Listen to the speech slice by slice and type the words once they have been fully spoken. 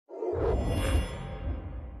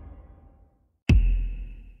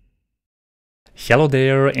Hello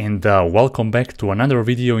there and welcome back to another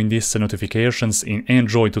video in this notifications in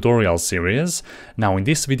Android tutorial series. Now in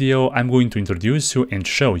this video I'm going to introduce you and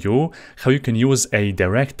show you how you can use a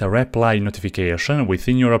direct reply notification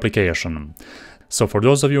within your application. So for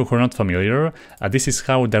those of you who are not familiar, this is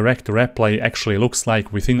how direct reply actually looks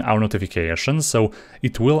like within our notifications. So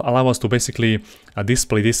it will allow us to basically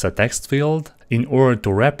display this text field in order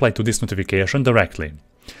to reply to this notification directly.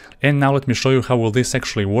 And now let me show you how will this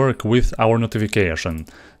actually work with our notification.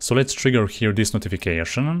 So let's trigger here this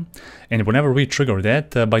notification, and whenever we trigger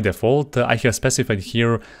that, by default I have specified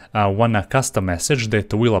here one custom message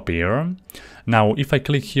that will appear. Now if I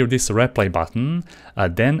click here this reply button,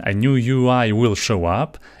 then a new UI will show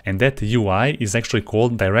up, and that UI is actually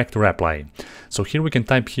called direct reply. So here we can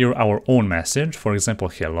type here our own message, for example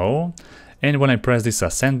hello. And when I press this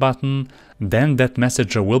send button, then that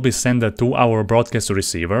message will be sent to our broadcast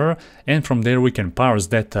receiver, and from there we can parse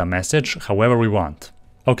that message however we want.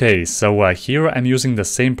 Okay, so here I'm using the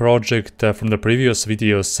same project from the previous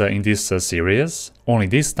videos in this series, only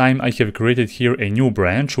this time I have created here a new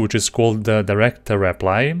branch which is called direct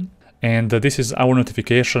reply. And this is our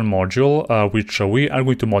notification module, which we are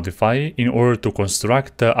going to modify in order to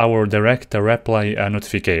construct our direct reply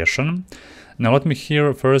notification. Now let me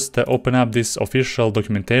here first open up this official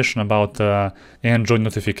documentation about Android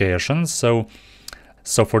notifications. So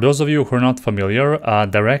for those of you who are not familiar,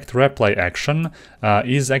 direct reply action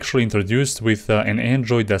is actually introduced with an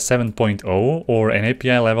Android 7.0 or an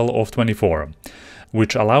API level of 24,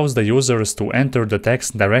 which allows the users to enter the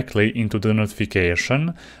text directly into the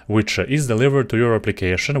notification, which is delivered to your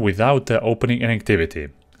application without opening an activity.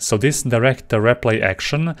 So this direct reply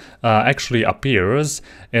action actually appears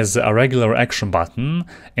as a regular action button,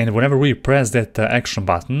 and whenever we press that action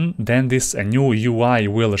button, then this new UI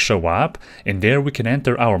will show up, and there we can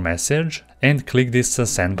enter our message and click this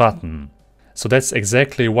send button. So that's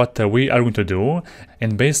exactly what we are going to do,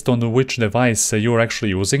 and based on which device you're actually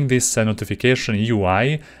using, this notification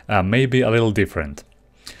UI may be a little different.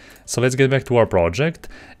 So let's get back to our project,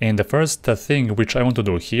 and the first thing which I want to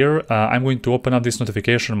do here, I'm going to open up this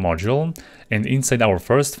notification module, and inside our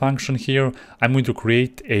first function here I'm going to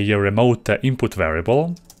create a remote input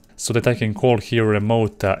variable so that I can call here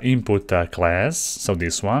remote input class, so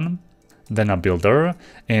this one, then a builder,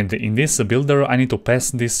 and in this builder I need to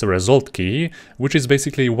pass this result key, which is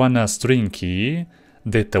basically one string key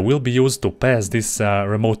that will be used to pass this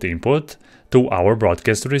remote input to our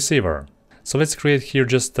broadcast receiver. So let's create here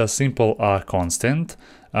just a simple constant,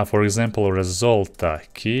 for example result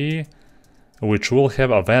key, which will have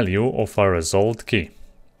a value of a result key.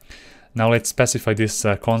 Now let's specify this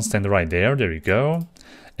constant right there, there you go.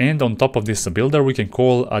 And on top of this builder we can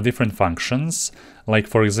call different functions, like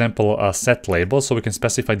for example set label, so we can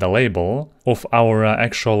specify the label of our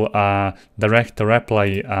actual direct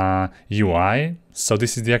reply UI. So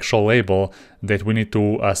this is the actual label that we need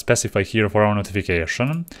to specify here for our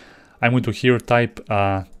notification. I'm going to here type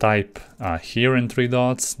here in 3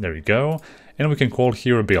 dots, there we go, and we can call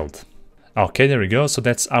here build. Okay, there we go, so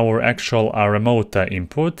that's our actual remote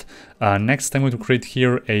input. Next I'm going to create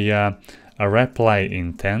here a reply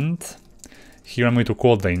intent. Here I'm going to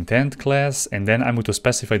call the intent class, and then I'm going to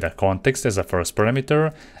specify the context as a first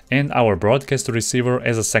parameter and our broadcast receiver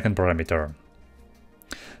as a second parameter.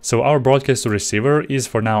 So our broadcast receiver is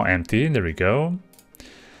for now empty, there we go.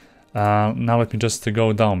 Now let me just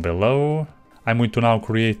go down below. I'm going to now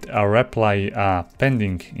create a reply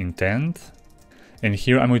pending intent, and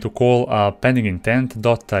here I'm going to call pending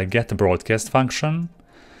intent.get broadcast function.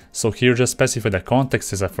 So here just specify the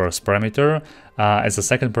context as a first parameter. As a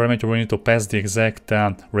second parameter we need to pass the exact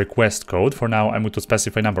request code. For now I'm going to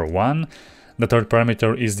specify number 1. The third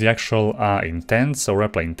parameter is the actual intent, so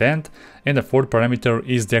reply intent, and the fourth parameter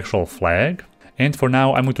is the actual flag. And for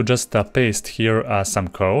now I'm going to just paste here some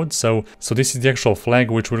code. So this is the actual flag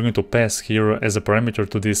which we're going to pass here as a parameter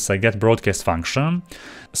to this get broadcast function.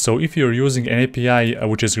 So if you're using an API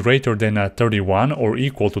which is greater than 31 or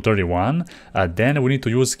equal to 31, then we need to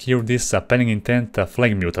use here this pending intent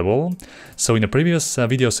flag mutable. So in the previous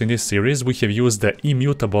videos in this series we have used the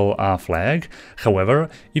immutable flag. However,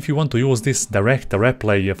 if you want to use this direct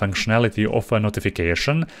reply functionality of a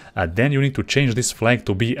notification, then you need to change this flag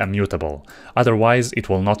to be immutable. Otherwise it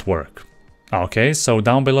will not work. Okay, so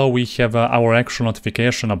down below we have our actual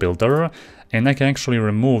notification builder, and I can actually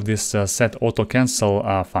remove this set auto cancel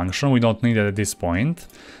function. We don't need it at this point.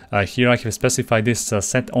 Here I have specified this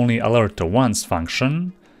set only alert once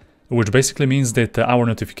function, which basically means that our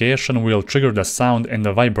notification will trigger the sound and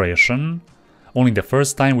the vibration only the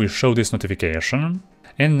first time we show this notification.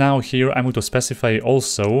 And now here I'm going to specify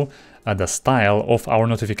also the style of our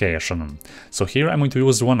notification. So here I'm going to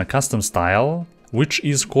use one custom style, which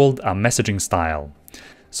is called a messaging style.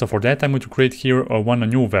 So for that I'm going to create here one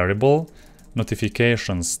new variable,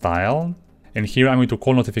 notification style, and here I'm going to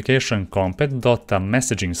call notification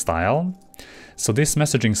compat.messaging style. So this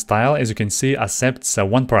messaging style, as you can see, accepts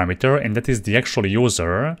one parameter, and that is the actual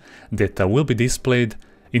user that will be displayed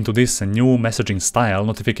into this new messaging style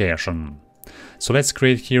notification. So let's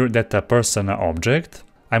create here that person object.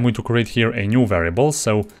 I'm going to create here a new variable,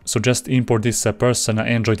 so just import this person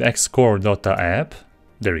Android X core.app.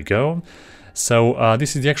 There we go. So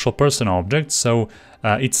this is the actual person object, so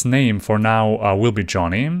its name for now will be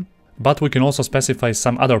Johnny. But we can also specify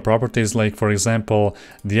some other properties, like for example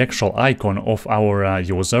the actual icon of our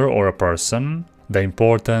user or a person, the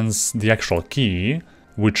importance, the actual key,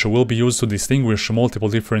 which will be used to distinguish multiple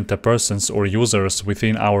different persons or users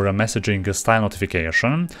within our messaging style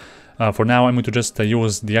notification. For now I'm going to just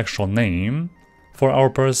use the actual name for our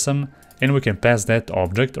person, and we can pass that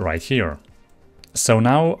object right here. So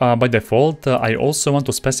now by default I also want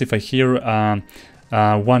to specify here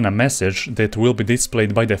one message that will be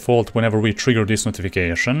displayed by default whenever we trigger this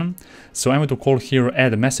notification. So I'm going to call here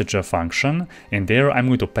add message function, and there I'm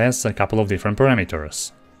going to pass a couple of different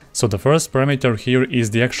parameters. So the first parameter here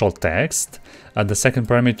is the actual text, the second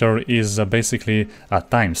parameter is basically a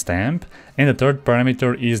timestamp, and the third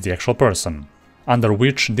parameter is the actual person, under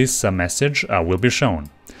which this message will be shown.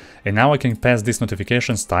 And now I can pass this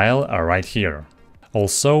notification style right here.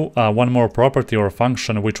 Also, one more property or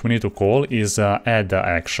function which we need to call is add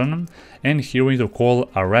action, and here we need to call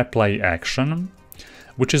a reply action,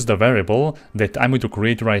 which is the variable that I'm going to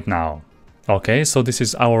create right now. Okay, so this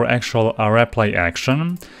is our actual reply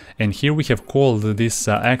action, and here we have called this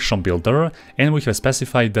action builder, and we have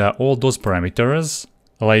specified all those parameters,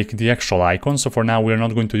 like the actual icon. So for now we are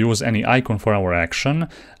not going to use any icon for our action.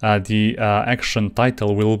 The action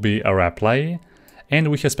title will be a reply. And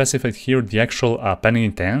we have specified here the actual pending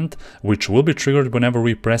intent, which will be triggered whenever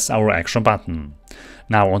we press our action button.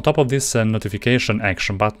 Now, on top of this notification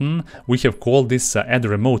action button, we have called this add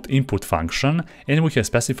remote input function, and we have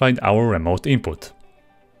specified our remote input,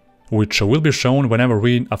 which will be shown whenever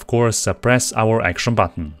we, of course, press our action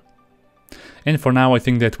button. And for now, I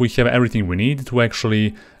think that we have everything we need to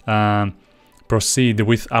actually proceed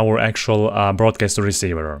with our actual broadcast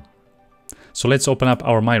receiver. So let's open up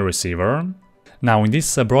our My Receiver. Now in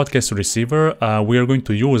this broadcast receiver we are going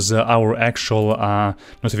to use our actual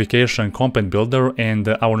notification compat builder and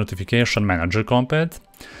our notification manager compat.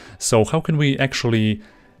 So how can we actually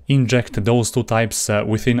inject those two types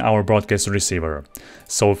within our broadcast receiver?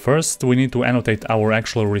 So first we need to annotate our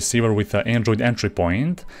actual receiver with an Android entry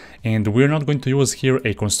point, and we're not going to use here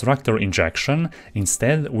a constructor injection.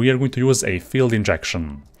 Instead we are going to use a field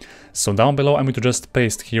injection. So down below I'm going to just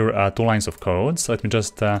paste here 2 lines of code. So let me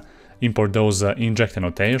just import those inject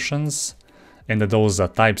annotations and those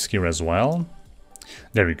types here as well.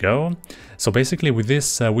 There we go. So basically with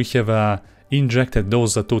this we have injected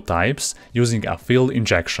those 2 types using a field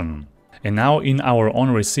injection. And now in our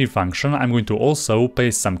onReceive function I'm going to also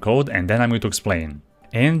paste some code, and then I'm going to explain.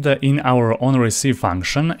 And in our onReceive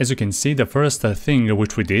function, as you can see, the first thing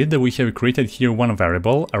which we did, we have created here one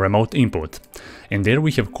variable, a remote input. And there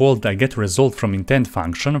we have called a getResultFromIntent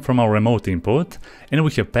function from our remote input, and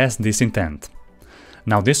we have passed this intent.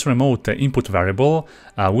 Now this remote input variable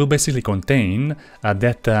will basically contain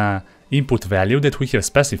that input value that we have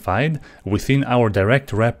specified within our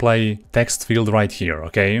direct reply text field right here,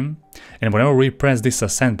 okay? And whenever we press this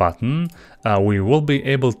send button, we will be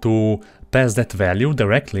able to pass that value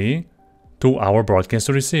directly to our broadcast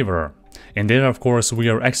receiver. And there, of course, we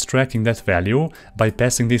are extracting that value by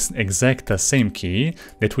passing this exact same key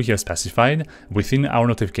that we have specified within our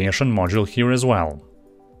notification module here as well.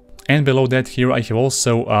 And below that here I have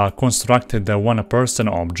also constructed one person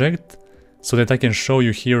object, so that I can show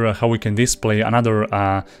you here how we can display another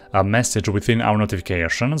message within our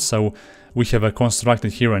notification. So we have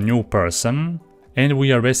constructed here a new person, and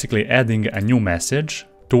we are basically adding a new message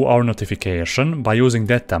to our notification by using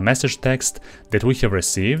that message text that we have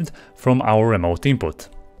received from our remote input.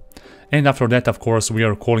 And after that, of course, we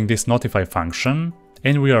are calling this notify function,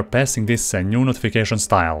 and we are passing this new notification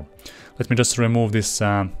style. Let me just remove this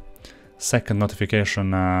second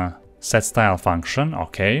notification set style function,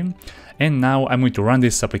 okay. And now I'm going to run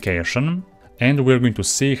this application, and we're going to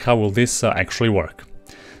see how will this actually work.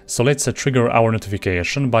 So let's trigger our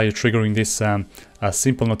notification by triggering this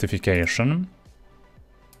simple notification.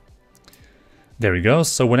 There we go.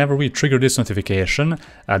 So whenever we trigger this notification,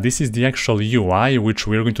 this is the actual UI which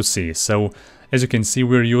we're going to see. So As you can see,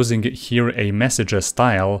 we're using here a message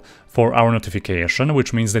style for our notification,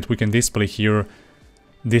 which means that we can display here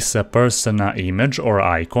this person image or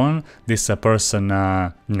icon, this person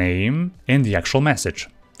name, and the actual message.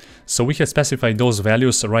 So we have specified those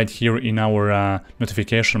values right here in our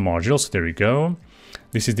notification module. So there we go.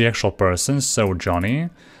 This is the actual person, so Johnny.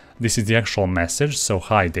 This is the actual message, so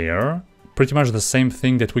hi there. Pretty much the same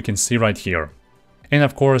thing that we can see right here. And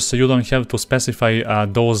of course, you don't have to specify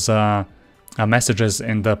those messages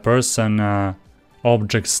and the person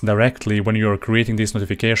objects directly when you're creating this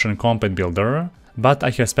notification component builder. But I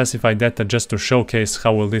have specified that just to showcase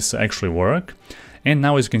how will this actually work. And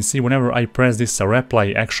now as you can see, whenever I press this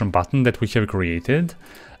reply action button that we have created,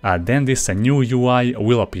 then this new UI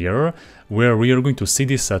will appear, where we are going to see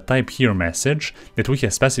this type here message that we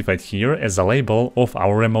have specified here as a label of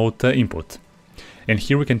our remote input. And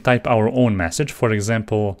here we can type our own message, for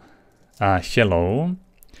example, hello.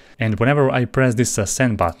 And whenever I press this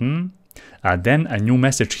send button, then a new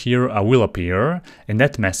message here will appear, and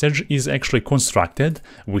that message is actually constructed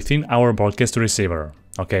within our broadcast receiver.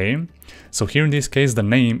 Okay, so here in this case the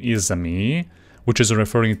name is me, which is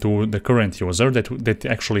referring to the current user that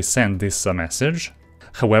actually sent this message.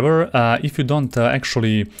 However, if you don't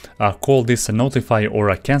actually call this notify or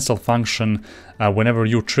a cancel function whenever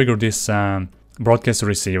you trigger this broadcast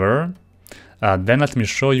receiver, then let me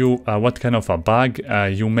show you what kind of a bug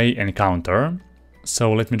you may encounter.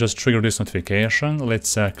 So let me just trigger this notification.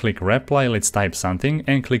 Let's click reply, let's type something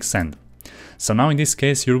and click send. So now in this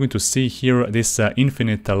case you're going to see here this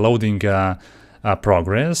infinite loading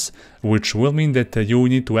progress, which will mean that you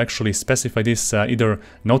need to actually specify this either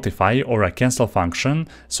notify or a cancel function,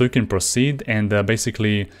 so you can proceed and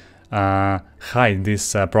basically hide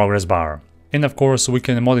this progress bar. And of course we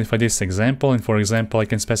can modify this example, and for example I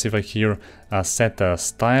can specify here set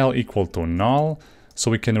style equal to null,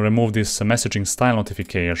 so we can remove this messaging style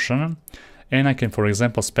notification, and I can for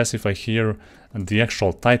example specify here the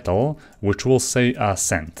actual title, which will say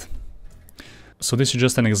sent. So this is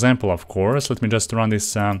just an example, of course. Let me just run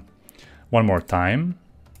this one more time.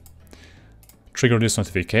 Trigger this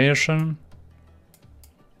notification.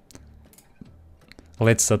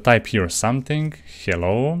 Let's type here something,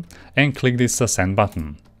 hello, and click this send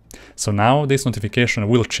button. So now this notification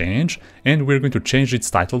will change, and we're going to change its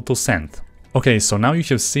title to sent. Okay, so now you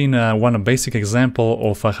have seen one basic example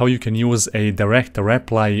of how you can use a direct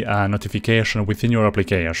reply notification within your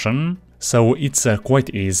application. So it's quite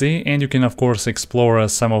easy, and you can of course explore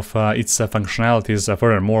some of its functionalities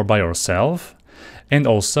furthermore by yourself. And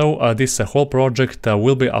also this whole project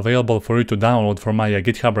will be available for you to download from my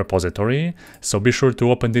GitHub repository, so be sure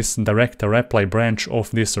to open this direct reply branch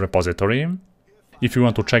of this repository if you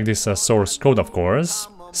want to check this source code, of course.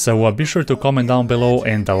 So be sure to comment down below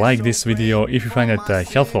and like this video if you find it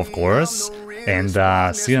helpful, of course, and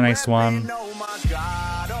see you in the next one.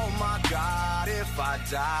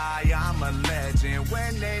 I'm a legend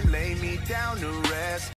when they lay me down to rest.